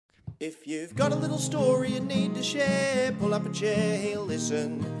If you've got a little story you need to share, pull up a chair, he'll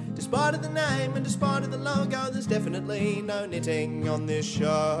listen. Despite of the name and despite of the logo, there's definitely no knitting on this show.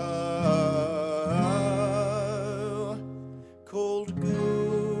 Called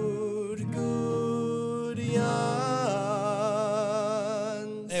Good Yarns.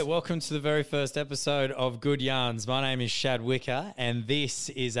 Hey, welcome to the very first episode of Good Yarns. My name is Shad Wicker, and this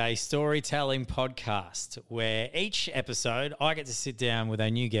is a storytelling podcast where each episode I get to sit down with a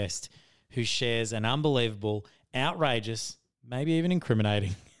new guest who shares an unbelievable, outrageous, maybe even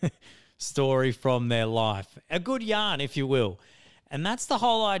incriminating story from their life. A good yarn, if you will. And that's the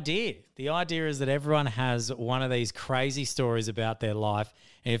whole idea. The idea is that everyone has one of these crazy stories about their life,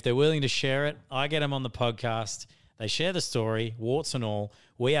 and if they're willing to share it, I get them on the podcast. They share the story, warts and all.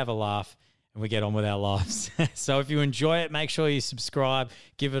 We have a laugh and we get on with our lives. So if you enjoy it, make sure you subscribe,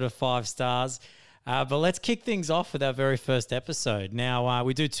 give it a 5 stars. But let's kick things off with our very first episode. Now,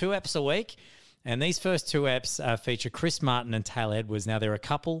 we do 2 eps a week, and these first 2 eps feature Chris Martin and Taylor Edwards. Now, they're a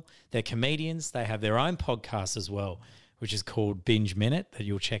couple. They're comedians. They have their own podcast as well, which is called Binge Minute, that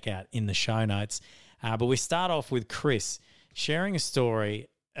you'll check out in the show notes. But we start off with Chris sharing a story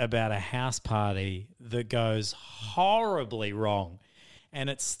about a house party that goes horribly wrong. And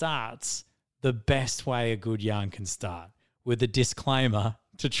it starts the best way a good yarn can start, with a disclaimer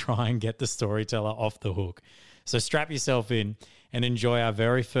to try and get the storyteller off the hook. So strap yourself in and enjoy our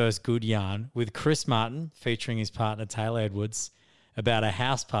very first good yarn with Chris Martin featuring his partner Taylor Edwards about a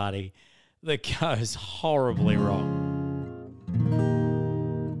house party that goes horribly wrong.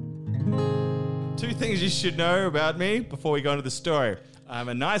 2 things you should know about me before we go into the story. I'm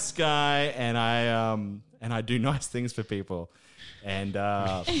a nice guy, and I do nice things for people. And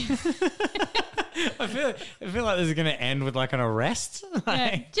I feel like this is going to end with like an arrest.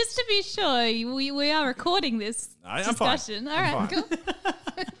 Yeah, just to be sure, we are recording this discussion. Fine. All right, I'm cool.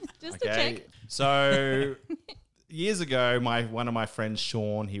 Just to check. So years ago, one of my friends,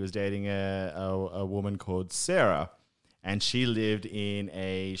 Sean, he was dating a woman called Sarah. And she lived in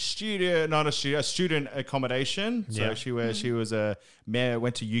a student accommodation. So Yeah. she went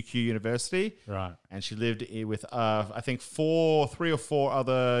to UQ University. Right. And she lived with, I think, 3 or 4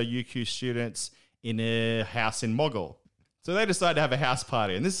 other UQ students in a house in Moggle. So they decided to have a house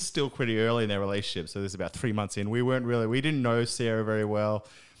party. And this is still pretty early in their relationship. So this is about 3 months in. We didn't know Sarah very well.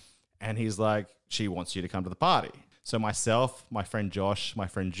 And he's like, she wants you to come to the party. So myself, my friend Josh, my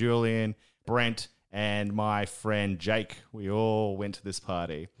friend Julian, Brent, and my friend Jake, we all went to this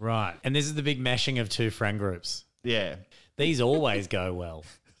party. Right. And this is the big meshing of 2 friend groups. Yeah. These always go well.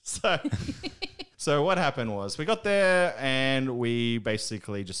 So what happened was we got there and we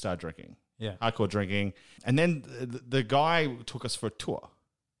basically just started drinking. Yeah. Hardcore drinking. And then the guy took us for a tour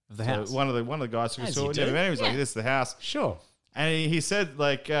Of the house. One of the guys took us As for a you tour. do. He was like, this is the house. Sure. And he said,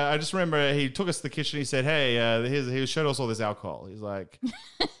 like, I just remember he took us to the kitchen. He said, hey, he showed us all this alcohol. He's like,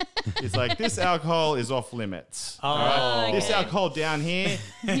 this alcohol is off limits. Oh, all right? okay. This alcohol down here,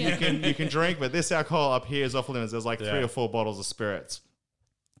 Yeah. you can drink, but this alcohol up here is off limits. There's like 3 Yeah. or 4 bottles of spirits.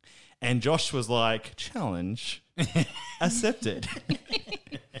 And Josh was like, challenge accepted.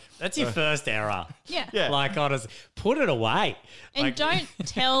 That's your first error. Yeah. Yeah. Like, honest, put it away. And Like, don't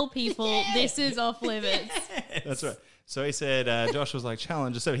tell people this is off limits. That's right. So he said, Josh was like,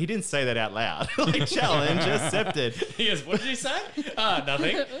 challenge accepted. He didn't say that out loud. Like, challenge accepted. He goes, what did you say?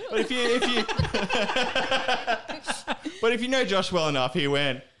 Nothing. But if you know Josh well enough, he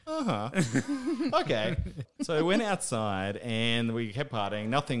went, okay. So we went outside and we kept partying.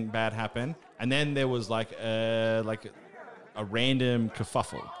 Nothing bad happened. And then there was like a random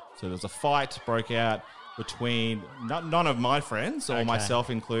kerfuffle. So there was a fight broke out between none of my friends or Okay. myself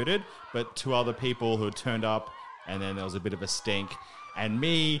included, but 2 other people who had turned up. And then there was a bit of a stink. And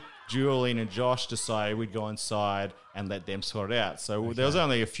me, Julian, and Josh decided we'd go inside and let them sort it out. So there was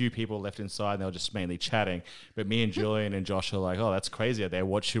only a few people left inside, and they were just mainly chatting. But me and Julian and Josh are like, oh, that's crazy out there.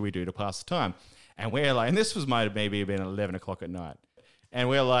 What should we do to pass the time? And we're like, and this might have maybe been 11 o'clock at night. And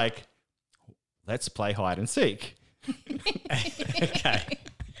we're like, let's play hide and seek. Okay.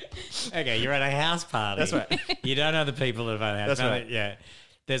 Okay, you're at a house party. That's right. You don't know the people that have had a house That's party. right. Yeah.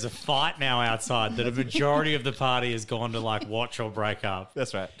 There's a fight now outside that a majority of the party has gone to like watch or break up.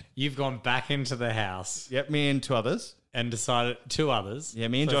 That's right. You've gone back into the house Yep, me and 2 others. and decided 2 others. Yeah,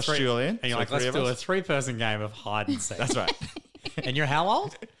 me and Josh Julian. And you're So like, let's 3 of do a us. 3-person game of hide and seek. That's right. And you're how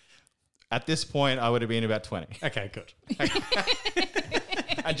old? At this point, I would have been about 20. Okay, good.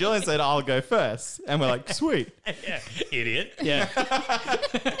 And Julian said, I'll go first. And we're like, sweet. Yeah, idiot. Yeah.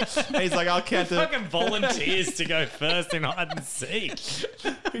 And he's like, I'll count to... Fucking volunteers to go first in hide and seek. He's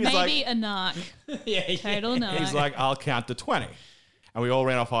Maybe like, a narc. Yeah, Total narc. he's like, I'll count to 20. And we all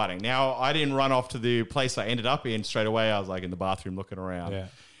ran off hiding. Now, I didn't run off to the place I ended up in straight away. I was like in the bathroom looking around. Yeah.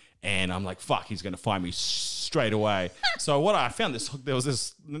 And I'm like, fuck, he's going to find me straight away. So what I found, there was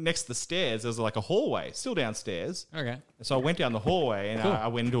this, next to the stairs, there was like a hallway, still downstairs. Okay. So I went down the hallway and Cool. I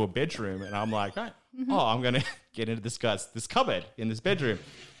went into a bedroom and I'm like, I'm going to get into this cupboard in this bedroom.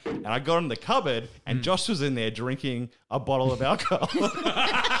 And I got in the cupboard and Josh was in there drinking a bottle of alcohol.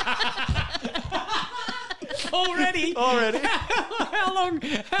 Already? How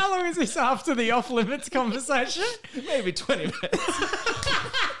long is this after the off-limits conversation? Maybe 20 minutes.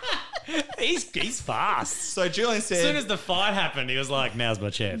 He's fast. So Julian As soon said, as the fight happened, he was like, now's my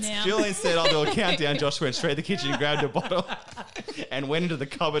chance. Now. Julian said, I'll do a countdown. Josh went straight to the kitchen, grabbed a bottle and went into the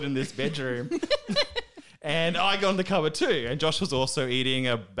cupboard in this bedroom. And I got in the cupboard too. And Josh was also eating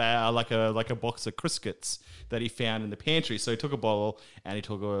a box of Criscuits that he found in the pantry. So he took a bottle and he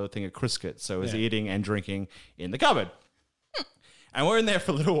took a thing of Criscuits. So he was eating and drinking in the cupboard. And we're in there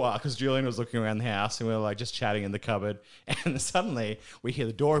for a little while because Julian was looking around the house and we were like just chatting in the cupboard. And suddenly we hear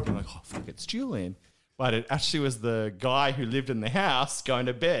the door open. We're like, oh, fuck, it's Julian. But it actually was the guy who lived in the house going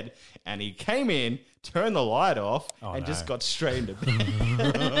to bed. And he came in, turned the light off, and just got straight into bed.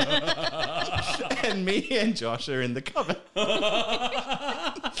 And me and Josh are in the cupboard.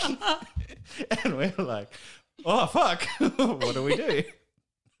 And we're like, oh, fuck, what do we do?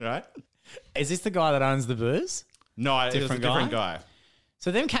 Right? Is this the guy that owns the booze? No, it was a different guy.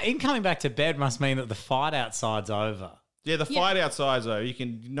 So them him coming back to bed must mean that the fight outside's over. Yeah, the fight outside, though,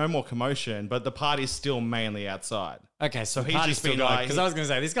 no more commotion, but the party's still mainly outside. Okay, so he's party's just still been going. like- Because I was going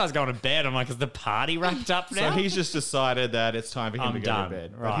to say, this guy's going to bed. I'm like, is the party wrapped up now? So he's just decided that it's time for him I'm to go done. to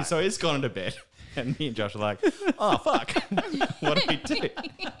bed. Right. So he's gone to bed. And me and Josh are like, oh, fuck. What do we do?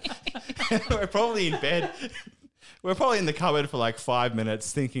 And we're probably in bed. We're probably in the cupboard for like 5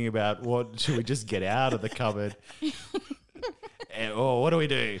 minutes thinking about should we just get out of the cupboard? What do we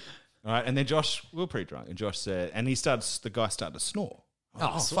do? All right. And then Josh, we were pretty drunk. And Josh said, and the guy started to snore.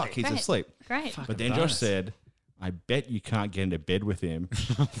 Oh, Fuck, he's Great. asleep. Great. But then Josh bonus. said, I bet you can't get into bed with him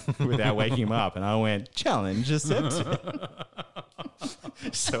without waking him up. And I went, challenge accepted.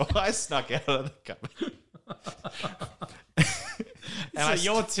 So I snuck out of the cupboard. So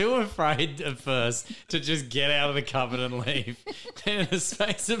you're too afraid at first to just get out of the cupboard and leave. Then in the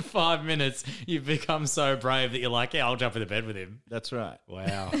space of 5 minutes, you've become so brave that you're like, yeah, I'll jump in the bed with him. That's right.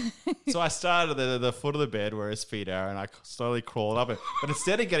 Wow. So I started at the foot of the bed where his feet are, and I slowly crawled up it. But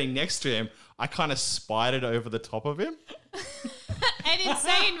instead of getting next to him, I kind of spidered over the top of him. An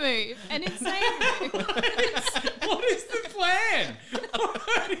insane move. An insane move. What is the plan?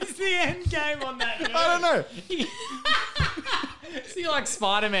 What is the end game on that? I don't know. So you're like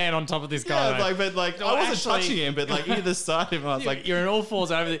Spider-Man on top of this guy. Yeah, though. I wasn't touching him, but like either side of him, I was like, you're in all fours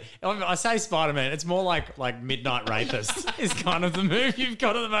over the. I say Spider-Man. It's more like Midnight Rapist is kind of the move you've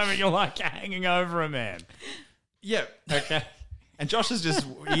got at the moment. You're like hanging over a man. yeah. Okay. And Josh is just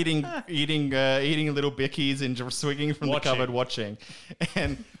eating little bickies and just swinging from Watching. the cupboard, watching.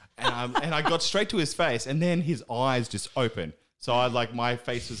 And I got straight to his face, and then his eyes just opened. So my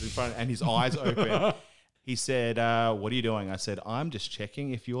face was in front, and his eyes opened. He said, what are you doing? I said, I'm just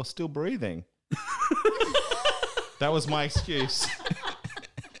checking if you're still breathing. That was my excuse.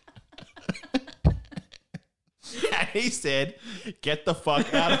 And he said, get the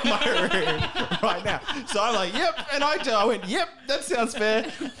fuck out of my room right now. So I'm like, yep. And I went, yep, that sounds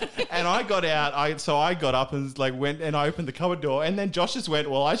fair. And I got out. I got up and went and I opened the cupboard door. And then Josh just went,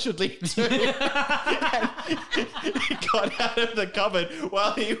 well, I should leave too. And he got out of the cupboard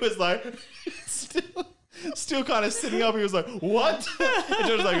while he was like, still kind of sitting up. He was like, what? And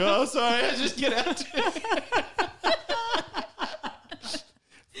Josh was like, oh, sorry, I just get out.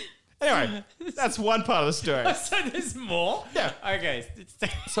 Anyway, that's one part of the story. So there's more? Yeah. Okay.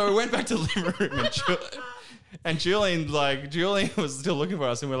 So we went back to the living room and Julian was still looking for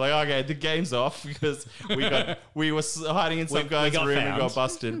us and we're like, okay, the game's off because we were hiding in some guy's got room found. and got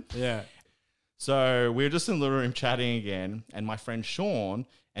busted. Yeah. So we were just in the living room chatting again, and my friend Sean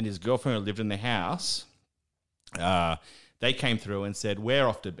and his girlfriend who lived in the house, they came through and said, we're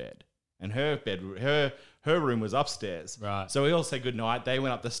off to bed. And her room was upstairs. Right. So we all said goodnight. They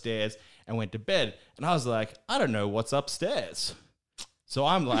went up the stairs and went to bed. And I was like, I don't know what's upstairs. So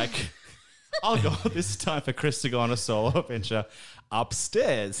I'm like, I'll go. This is time for Chris to go on a solo adventure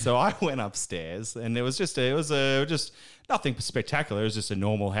upstairs. So I went upstairs, and it was just nothing spectacular. It was just a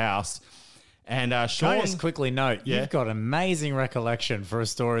normal house. And Can Sean, I just quickly note, Yeah? you've got amazing recollection for a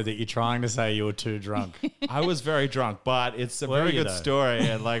story that you're trying to say you were too drunk. I was very drunk, but it's a Were very you, good though? story.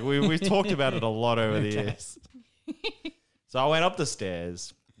 And we've talked about it a lot over the years. So I went up the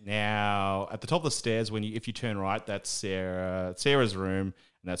stairs Now, at the top of the stairs, if you turn right, that's Sarah's room,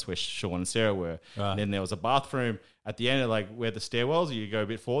 and that's where Sean and Sarah were. Right. And then there was a bathroom at the end of like where the stairwells. You go a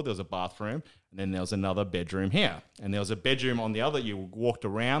bit forward, there was a bathroom, and then there was another bedroom here, and there was a bedroom on the other. You walked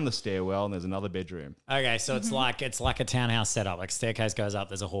around the stairwell, and there's another bedroom. Okay, so it's like a townhouse setup. Like staircase goes up,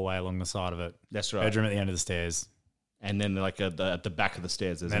 there's a hallway along the side of it. That's right. Bedroom at the end of the stairs. And then like at the back of the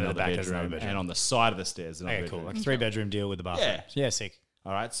stairs, there's And then at another the back, bedroom, there's another bedroom. and on the side of the stairs, another Okay, cool. bedroom. Like a 3-bedroom deal with the bathroom. Yeah. Yeah, sick.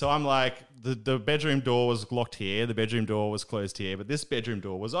 All right, so I'm like, the bedroom door was locked here, the bedroom door was closed here, but this bedroom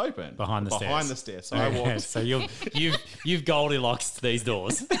door was open Behind the stairs. So I walked. So you've Goldilocks these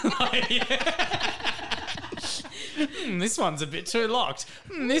doors. This one's a bit too locked.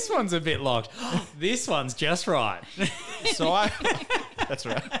 This one's a bit locked. This one's just right. That's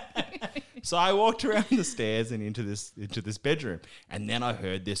right. So I walked around the stairs and into this bedroom, and then I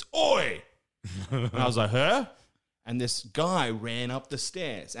heard this oi, and I was like, huh? And this guy ran up the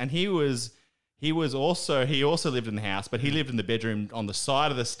stairs, and he also lived in the house, but he lived in the bedroom on the side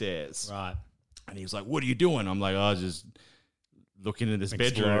of the stairs. Right. And he was like, "What are you doing?" I'm like, "Oh, just looking in this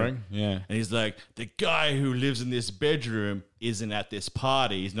bedroom." Exploring, yeah. And he's like, "The guy who lives in this bedroom isn't at this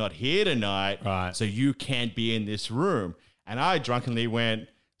party. He's not here tonight. Right. So you can't be in this room." And I drunkenly went,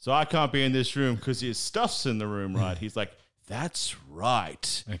 "So I can't be in this room because his stuff's in the room, right?" He's like, "That's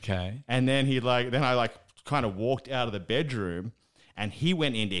right." Okay. And then I kind of walked out of the bedroom, and he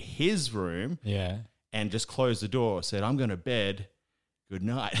went into his room Yeah. and just closed the door, said, "I'm going to bed. Good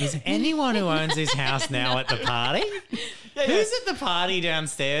night." Is anyone who owns this house now at the party? Who's at the party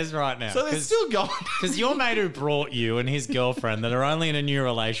downstairs right now? So they're still going. Because your mate who brought you and his girlfriend that are only in a new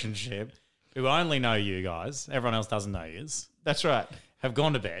relationship, who only know you guys, everyone else doesn't know yous, That's right. have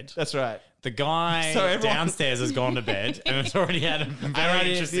gone to bed. That's right. The guy So everyone- downstairs has gone to bed and has already had a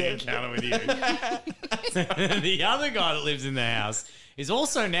very interesting encounter with you. The other guy that lives in the house is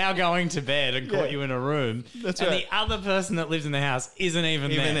also now going to bed and caught you in a room. That's and right. the other person that lives in the house isn't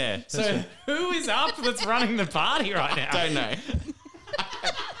even there. That's So right. who is up that's running the party right now? Don't know.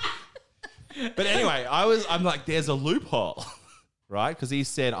 But anyway, I'm like, there's a loophole, right? Because he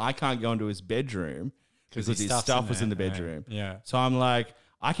said I can't go into his bedroom because his his stuff's stuff in was in the there. bedroom. Yeah. So I'm like,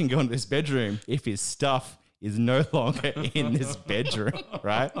 I can go into this bedroom if his stuff is no longer in this bedroom,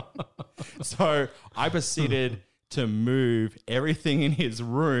 right? So I proceeded to move everything in his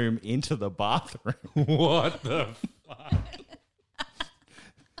room into the bathroom, What the fuck?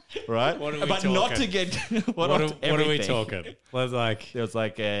 right? What are we but talking? not to get What are we everything. talking? Was like There was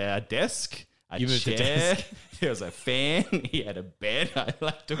like a desk, a You moved the chair. desk. There was a fan. He had a bed. I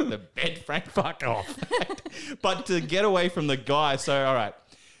like took the bed frame. fuck off. But to get away from the guy, so all right.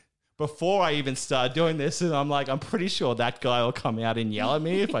 Before I even start doing this, and I'm like, I'm pretty sure that guy will come out and yell at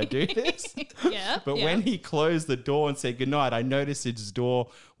me if I do this. Yeah. But yeah. when he closed the door and said goodnight, I noticed his door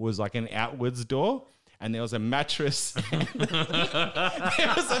was like an outwards door. And there was a mattress. There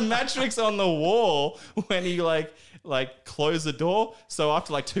was a mattress on the wall when he like closed the door. So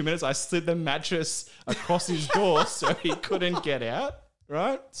after like 2 minutes, I slid the mattress across his door so he couldn't get out.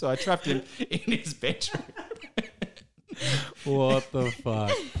 Right? So I trapped him in his bedroom. What the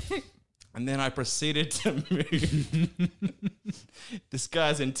fuck? And then I proceeded to move this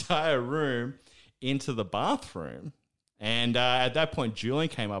guy's entire room into the bathroom. And at that point, Julian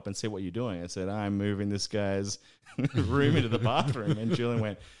came up and said, "What are you doing?" I said, "I'm moving this guy's room into the bathroom." And Julian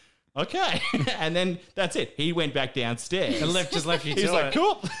went, "Okay." And then that's it. He went back downstairs. And just left you to He's like, it.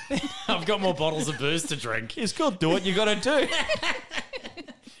 "Cool." I've got more bottles of booze to drink. He's cool. Do what you got to do.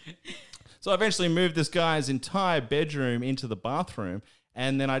 So I eventually moved this guy's entire bedroom into the bathroom.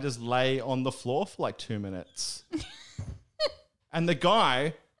 And then I just lay on the floor for like 2 minutes. And the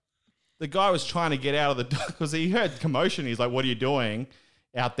guy was trying to get out of the door because he heard commotion. He's like, "What are you doing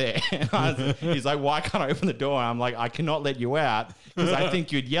out there?" And he's like, "Why can't I open the door?" And I'm like, "I cannot let you out because I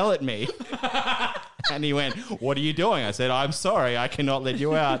think you'd yell at me." And he went, "What are you doing?" I said, "I'm sorry, I cannot let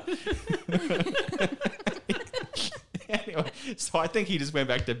you out." Anyway, so I think he just went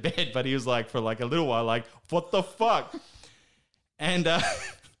back to bed, but he was like, for like a little while, like, "What the fuck?" And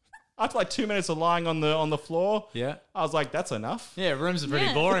after like 2 minutes of lying on the floor, Yeah. I was like, "That's enough." Yeah, rooms are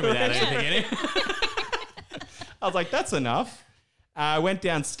pretty boring without anything in it. I was like, "That's enough." I went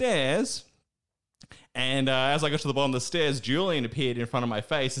downstairs, and as I got to the bottom of the stairs, Julian appeared in front of my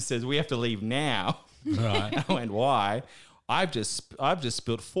face and says, "We have to leave now." Right. I went, "Why?" I've just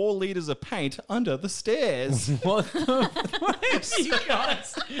spilt 4 liters of paint under the stairs. What the fuck? You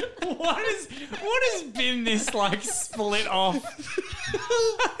guys, what has been this like split off?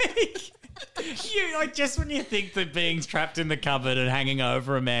 You like just when you think that being trapped in the cupboard and hanging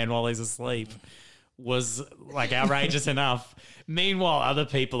over a man while he's asleep was like outrageous enough. Meanwhile, other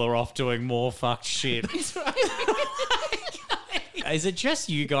people are off doing more fucked shit. Is it just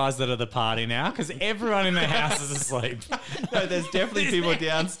you guys that are the party now? Because everyone in the house is asleep. No, there's definitely people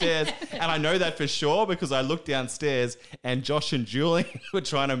downstairs. And I know that for sure because I looked downstairs and Josh and Julian were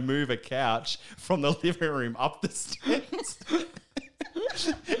trying to move a couch from the living room up the stairs.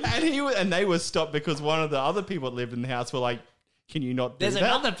 And they were stopped because one of the other people that lived in the house were like, can you not do There's that?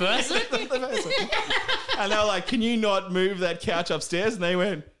 another person? And they were like, can you not move that couch upstairs? And they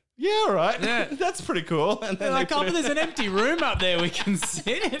went, yeah, all right. Yeah. That's pretty cool. And then Like, they oh, put but there's an empty room up there we can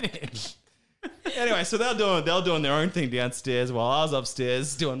sit in. Anyway, so they're doing their own thing downstairs while I was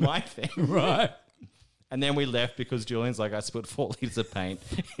upstairs doing my thing. Right. And then we left because Julian's like, I split 4 litres of paint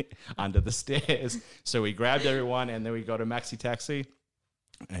under the stairs. So we grabbed everyone and then we got a maxi taxi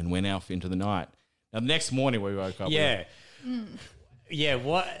and went off into the night. Now, the next morning we woke up. Yeah. Yeah,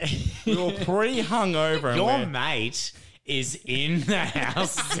 what? We were pretty hungover. Your mate is in the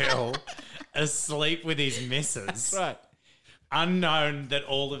house still, asleep with his missus. Right. Unknown that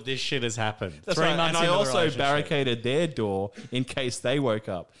all of this shit has happened. That's 3 right. months And I into the also relationship. barricaded their door in case they woke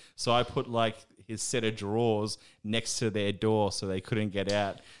up. So I put like his set of drawers next to their door so they couldn't get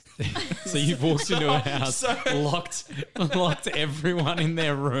out. So you've walked into a house, locked everyone in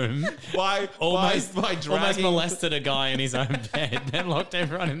their room, By almost dragging molested a guy in his own bed, then locked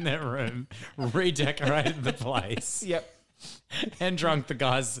everyone in their room, redecorated the place, Yep. and drunk the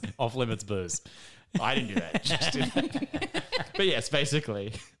guy's off-limits booze. I didn't do that. Just did that. But yes,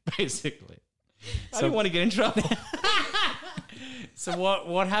 basically. I didn't want to get in trouble. So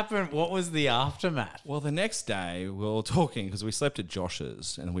what happened? What was the aftermath? Well, the next day we were talking because we slept at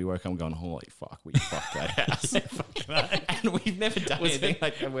Josh's and we woke up going, holy fuck, we fucked that house. And we've never done anything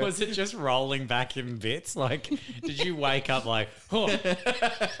like that. Was it just rolling back in bits? Like, did you wake up like, oh,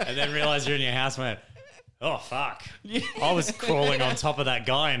 and then realize you're in your house and went, oh, fuck. I was crawling on top of that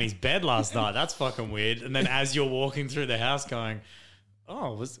guy in his bed last night. That's fucking weird. And then as you're walking through the house going,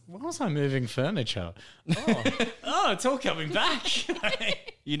 oh, why was I moving furniture? Oh, it's all coming back.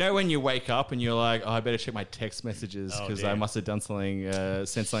 You know when you wake up and you're like, oh, I better check my text messages because I must have done something,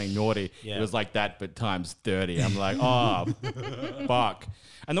 sent something naughty. Yeah. It was like that, but times 30. I'm like, oh, fuck.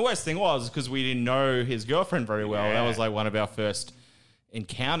 And the worst thing was because we didn't know his girlfriend very well. Yeah. That was like one of our first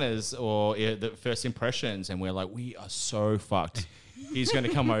encounters or the first impressions. And we're like, we are so fucked. He's going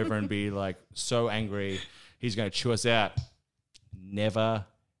to come over and be like so angry. He's going to chew us out. Never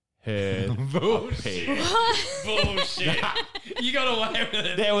heard Bullshit. Bullshit. You got away with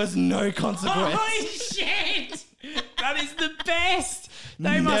it. There was no consequence. Holy shit. That is the best.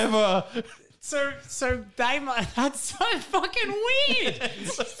 They must. Never. So they must. That's so fucking weird.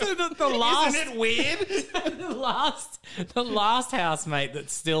 So the last. Isn't it weird? the last housemate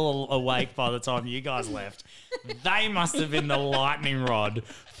that's still awake by the time you guys left, they must have been the lightning rod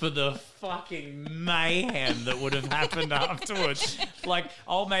for the fucking mayhem that would have happened afterwards. Like,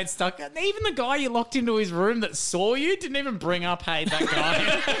 old mate stuck. Even the guy you locked into his room that saw you didn't even bring up, hey, that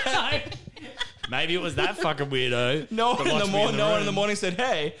guy. Maybe it was that fucking weirdo. No one in the room. morning said,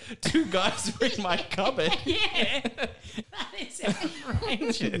 hey, 2 guys were in my cupboard. Yeah. That is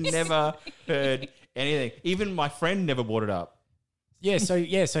outrageous. Never heard anything. Even my friend never brought it up. So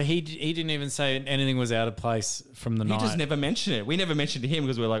he didn't even say anything was out of place from the He night. just never mentioned it. We never mentioned to him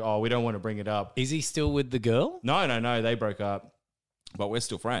because we were like, oh, we don't want to bring it up. Is he still with the girl? No, they broke up. But we're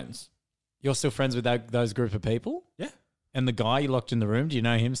still friends. You're still friends with those group of people? Yeah. And the guy you locked in the room, do you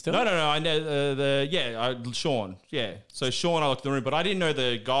know him still? No. I know Sean. Yeah. So Sean, I locked in the room, but I didn't know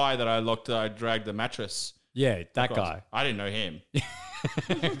the guy that I dragged the mattress. Yeah, that across. guy. I didn't know him.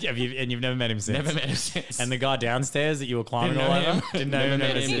 You've never met him since? Never met him since. And the guy downstairs that you were climbing Didn't all know over? him. Didn't know Never him. met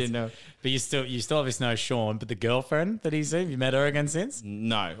ever him, since. didn't know. But you still obviously know Sean, but the girlfriend that he's seen, have you met her again since?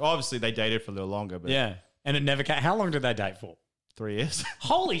 No. Obviously, they dated for a little longer, but Yeah. And it never came. How long did they date for? 3 years.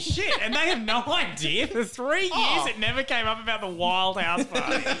 Holy shit. And they have no idea. For 3 years, it never came up about the wild house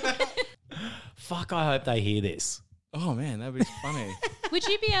party. Fuck, I hope they hear this. Oh, man, that'd be funny. Would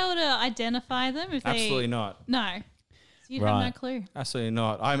you be able to identify them if they? Absolutely not. No. So you'd have Right. no clue. Absolutely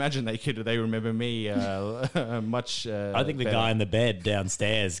not. I imagine they could. They remember me much. I think the better. guy in the bed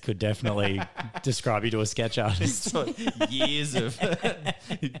downstairs could definitely describe you to a sketch artist. Years of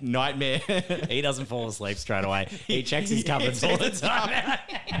nightmare. He doesn't fall asleep straight away. He checks his cupboards all the time.